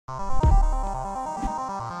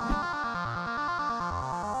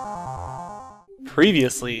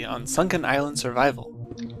Previously on Sunken Island Survival.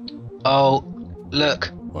 Oh, look.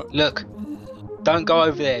 What? Look. Don't go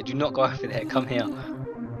over there. Do not go over there. Come here.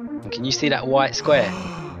 Can you see that white square?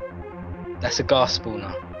 That's a gas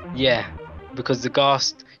spawner. Yeah, because the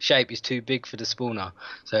gas shape is too big for the spawner.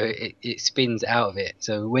 So it spins out of it.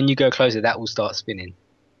 So when you go closer, that will start spinning.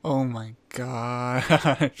 Oh my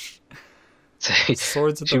gosh. So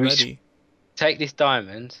Swords at the should we ready. take this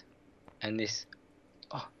diamond and this...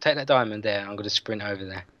 Oh, take that diamond there. I'm going to sprint over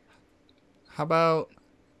there How about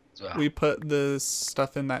as well. we put this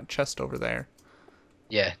stuff in that chest over there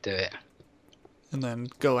Yeah, do it. and then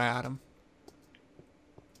go at him.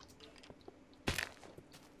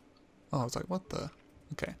 Oh, I was like, what the?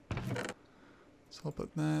 Okay. So I'll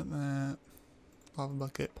put that, lava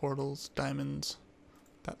bucket, portals, diamonds,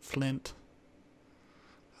 that flint.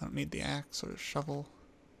 I don't need the axe or the shovel.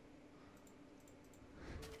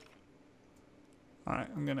 Alright,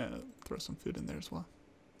 I'm gonna throw some food in there as well.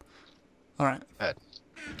 Alright.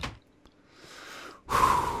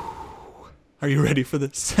 Are you ready for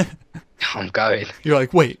this? I'm going. You're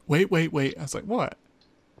like, wait. I was like, what?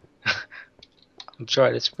 I'm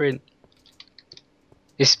trying to sprint.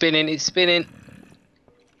 It's spinning, it's spinning.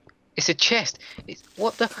 It's a chest. It's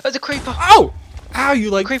what the? There's a creeper. Oh! Ow,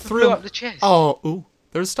 you like Creeper threw blew him. up the chest. Oh, ooh,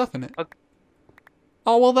 there's stuff in it. Okay.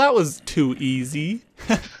 Oh, well, that was too easy.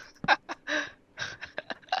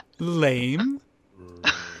 Lame.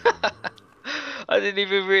 I didn't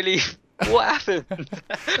even really. What happened?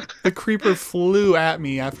 The creeper flew at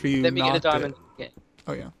me after you Let me get a knocked diamond. it. Yeah.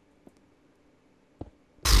 Oh, yeah.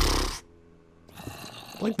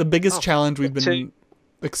 Like the biggest challenge we've been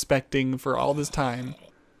expecting for all this time.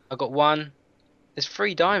 I got one. There's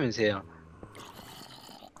 3 diamonds here.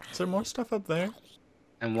 Is there more stuff up there?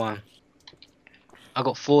 And 1. I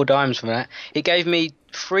got 4 diamonds from that. It gave me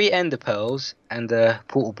 3 ender pearls and a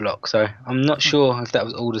portal block. So I'm not sure if that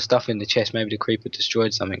was all the stuff in the chest. Maybe the creeper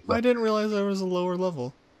destroyed something. But I didn't realize there was a lower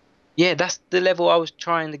level. yeah, that's the level I was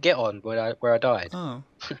trying to get on where I died. Oh.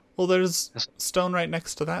 Well, there's stone right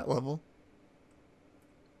next to that level.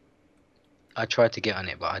 I tried to get on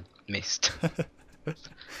it, but I missed.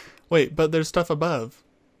 Wait, but there's stuff above.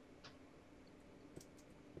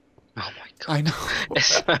 Oh my god. I know. There's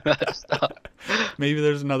so much stuff. Maybe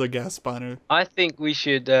there's another gas spawner. I think we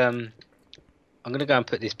should, I'm gonna go and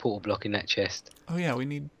put this portal block in that chest. Oh yeah, we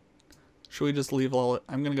need... Should we just leave all...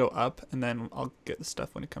 I'm gonna go up, and then I'll get the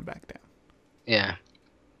stuff when we come back down. Yeah.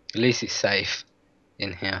 At least it's safe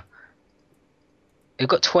in here. We've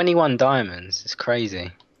got 21 diamonds. It's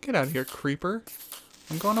crazy. Get out of here, creeper.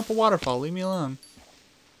 I'm going up a waterfall. Leave me alone.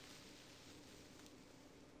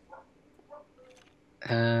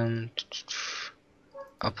 I'll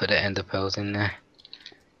put the ender pearls in there.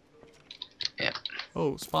 Yeah.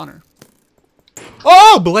 Oh, spawner.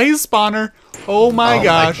 Oh, blaze spawner. Oh my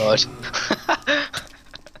gosh. Oh my god.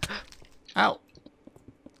 Ow.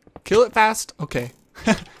 Kill it fast. Okay.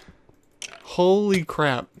 Holy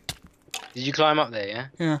crap. Did you climb up there, yeah?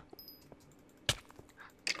 Yeah.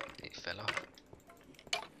 It fell off.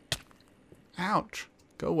 Ouch.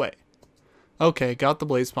 Go away. Okay, got the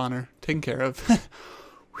blaze spawner. Taken care of. Is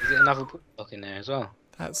there another portal block in there as well?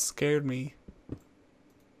 That scared me.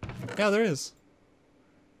 Yeah, there is.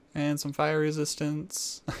 And some fire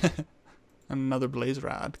resistance. And another blaze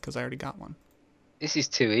rod, because I already got one. This is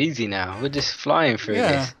too easy now. We're just flying through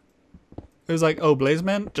Yeah. this. It was like, oh, blaze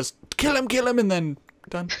man, just kill him, and then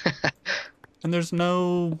done. And there's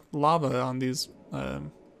no lava on these.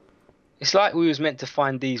 It's like we was meant to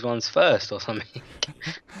find these ones first or something.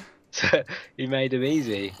 So he made them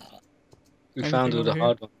easy. We found all the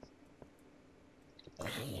hard ones.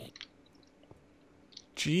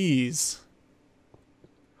 Jeez.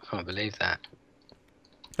 I can't believe that.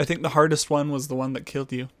 I think the hardest one was the one that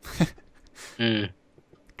killed you. Mm.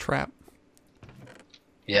 Trap.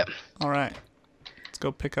 Yep. Alright. Let's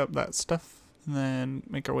go pick up that stuff and then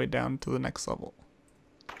make our way down to the next level.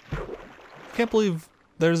 I can't believe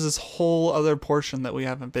there's this whole other portion that we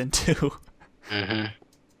haven't been to.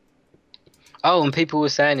 Oh, and people were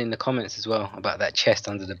saying in the comments as well about that chest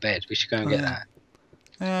under the bed. We should go and get that.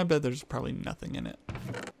 I bet there's probably nothing in it.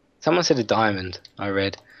 Someone said a diamond, I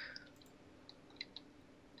read.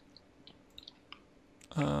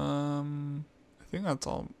 I think that's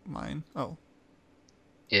all mine. Oh.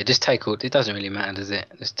 Yeah, just take all. It doesn't really matter, does it?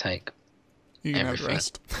 Just take You can everything. have the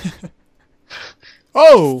rest.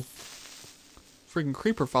 Oh! Freaking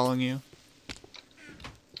creeper following you.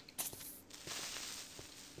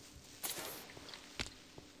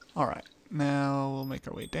 Alright, now we'll make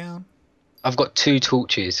our way down. I've got 2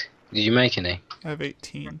 torches. Did you make any? I have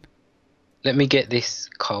 18. Let me get this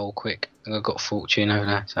coal quick. I've got fortune over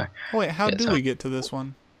there. So Oh wait, how yeah, do we get to this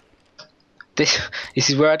one? this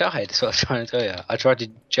is where I died. That's what I was trying to tell you. I tried to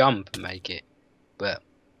jump and make it, but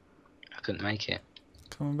I couldn't make it.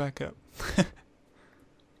 Coming back up.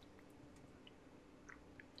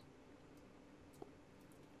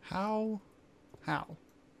 How?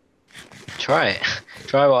 Try it.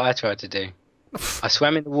 Try what I tried to do. I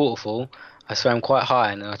swam in the waterfall. I swam quite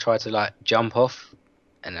high, and then I tried to like jump off,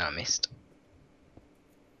 and then I missed.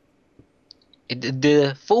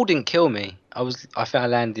 The fall didn't kill me. I think I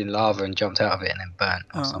landed in lava and jumped out of it and then burnt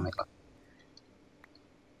or something.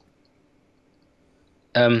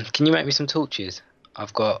 Can you make me some torches?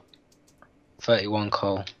 I've got 31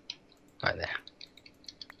 coal right there.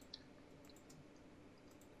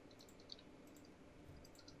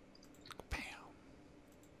 Bam.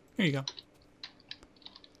 Here you go.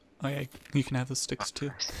 Oh yeah, you can have the sticks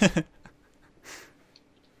too.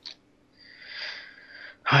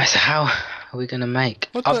 Alright, so how are we gonna make?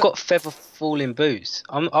 I've got feather falling boots.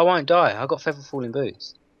 I won't die. I got feather falling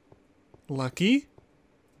boots. Lucky.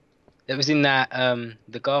 It was in that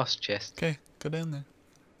the gas chest. Okay, go down there,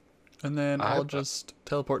 and then I'll just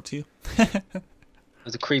teleport to you.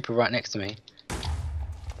 There's a creeper right next to me. Do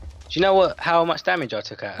you know how much damage I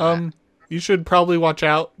took out of that? You should probably watch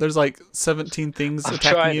out. There's like 17 things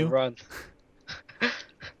attacking you. I'm trying to run.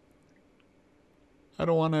 I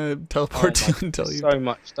don't want to teleport to you and tell you. So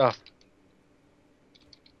much stuff.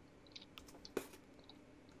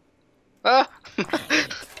 Ah!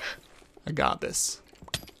 I got this.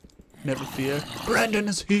 Never fear. Brandon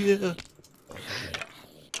is here.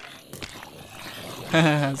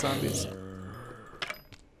 Zombies.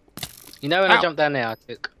 You know when I jumped down there, I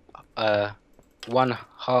took 1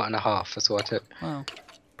 heart and a half. That's what I took. Wow.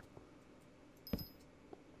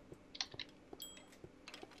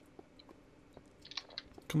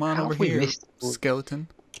 Come on over here, skeleton.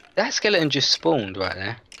 That skeleton just spawned right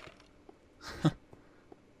there.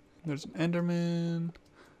 There's an Enderman.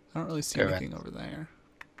 I don't really see anything over there.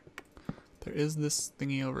 There is this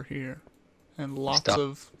thingy over here. And lots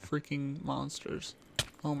of freaking monsters.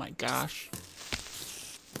 Oh my gosh.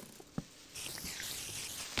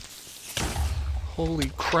 Holy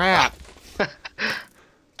crap.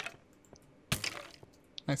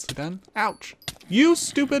 Nicely done. Ouch. You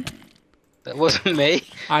stupid. That wasn't me.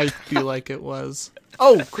 I feel like it was.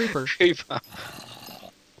 Oh, creeper. Creeper.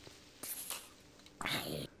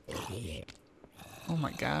 Oh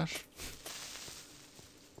my gosh.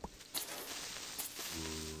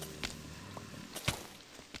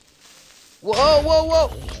 Whoa, whoa, whoa!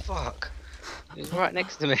 Fuck. He's right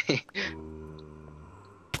next to me.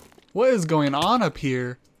 What is going on up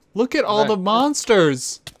here? Look at all the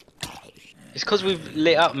monsters. It's because we've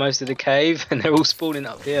lit up most of the cave and they're all spawning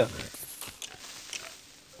up here.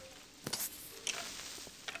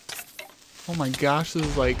 Oh my gosh, this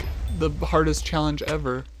is like the hardest challenge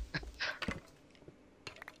ever.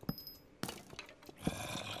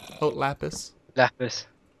 Oh, lapis. Lapis.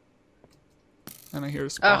 And I hear a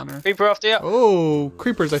spawner. Ah, creeper after you. Oh,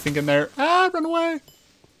 creepers I think in there. Ah, run away.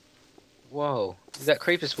 Whoa. Is that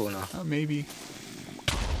creeper spawner? Oh, maybe.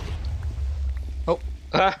 Oh,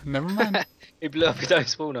 never mind. He blew up his own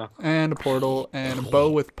spawner. And a portal and a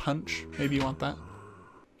bow with punch. Maybe you want that.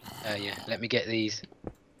 Yeah, let me get these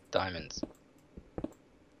diamonds.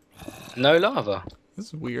 No lava. This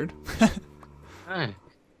is weird. No.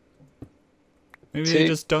 Maybe they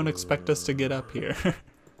just don't expect us to get up here.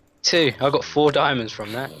 2. I got 4 diamonds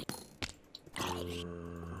from that.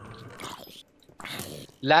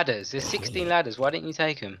 Ladders. There's 16 ladders. Why didn't you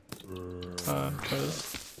take them?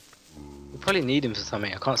 Because... We probably need them for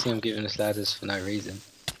something. I can't see them giving us ladders for no reason.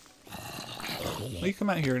 Well, you come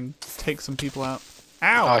out here and take some people out.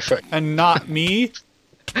 Ow! Oh, sure. And not me?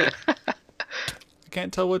 I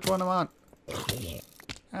can't tell which one I'm on.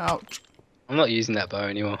 Ouch. I'm not using that bow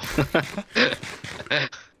anymore.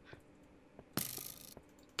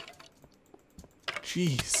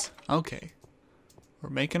 Jeez. Okay. We're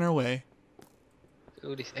making our way.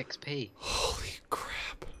 All this XP. Holy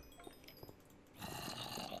crap.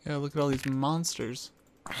 Yeah, look at all these monsters.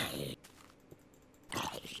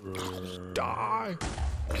 Die.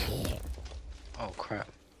 Oh crap.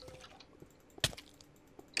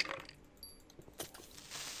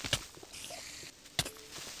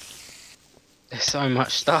 There's so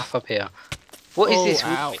much stuff up here. What is this?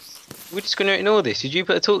 Ow. We're just going to ignore this. Did you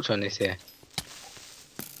put a torch on this here?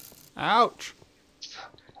 Ouch.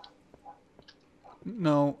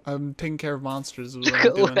 No, I'm taking care of monsters. Is what Look I'm at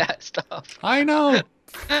all doing. that stuff. I know.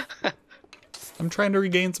 I'm trying to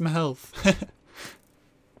regain some health.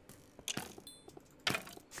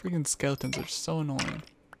 Freaking skeletons are so annoying.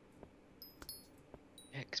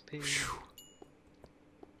 Yeah, XP. Phew.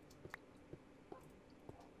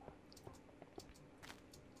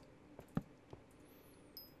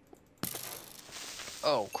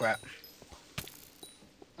 Oh crap.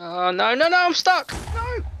 Oh no, no, no, I'm stuck!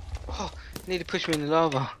 No! Oh, you need to push me in the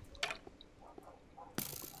lava.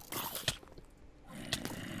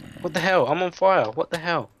 What the hell? I'm on fire. What the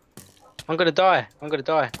hell? I'm gonna die. I'm gonna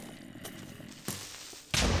die.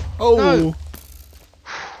 Oh! No.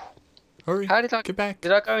 Hurry, How did I get back.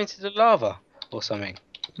 Did I go into the lava or something?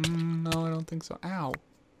 No, I don't think so. Ow.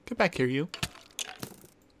 Get back here, you.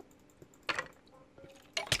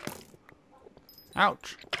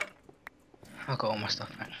 Ouch. I got all my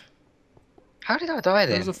stuff back. How did I die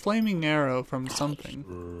then? There's a flaming arrow from something.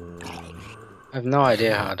 I have no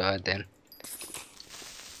idea how I died then.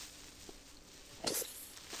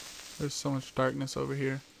 There's so much darkness over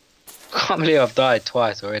here. Can't believe I've died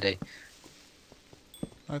twice already.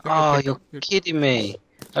 I think I Oh, picked you're up your... kidding me.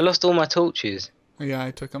 I lost all my torches. Yeah,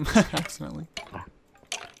 I took them accidentally. I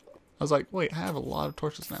was like, wait, I have a lot of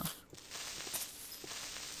torches now.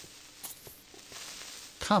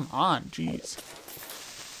 Come on, jeez.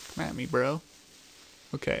 Come at me, bro.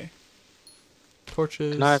 Okay.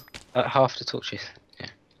 Torches. Can I have half the torches? Yeah.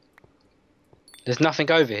 There's nothing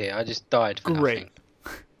over here. I just died for Great. nothing.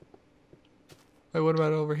 Wait, what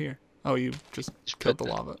about over here? Oh, you just killed the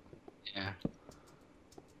lava. Yeah.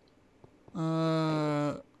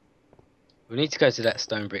 We need to go to that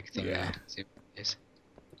stone brick thing there. See what it is.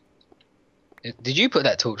 Did you put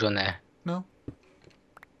that torch on there? No.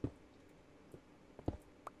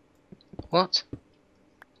 What?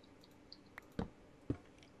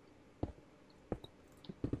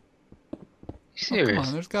 You serious? Oh, come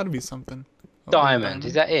on, there's got to be something. Oh, Diamond,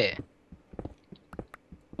 is that it?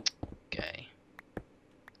 Okay.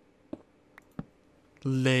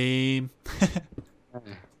 Lame.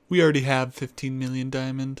 We already have 15 million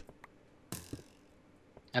diamond.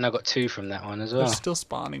 And I got 2 from that one as well. They're still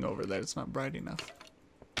spawning over there. It's not bright enough.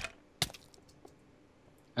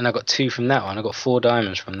 And I got 2 from that one. I got 4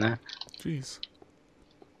 diamonds from that. Jeez.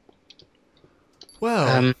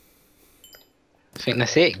 Well. I think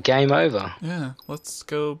that's it. Game over. Yeah. Let's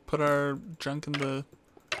go put our junk in the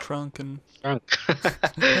trunk and. Drunk.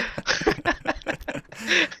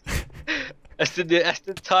 That's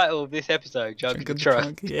the title of this episode. Junk in the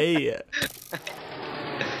trunk. Yeah.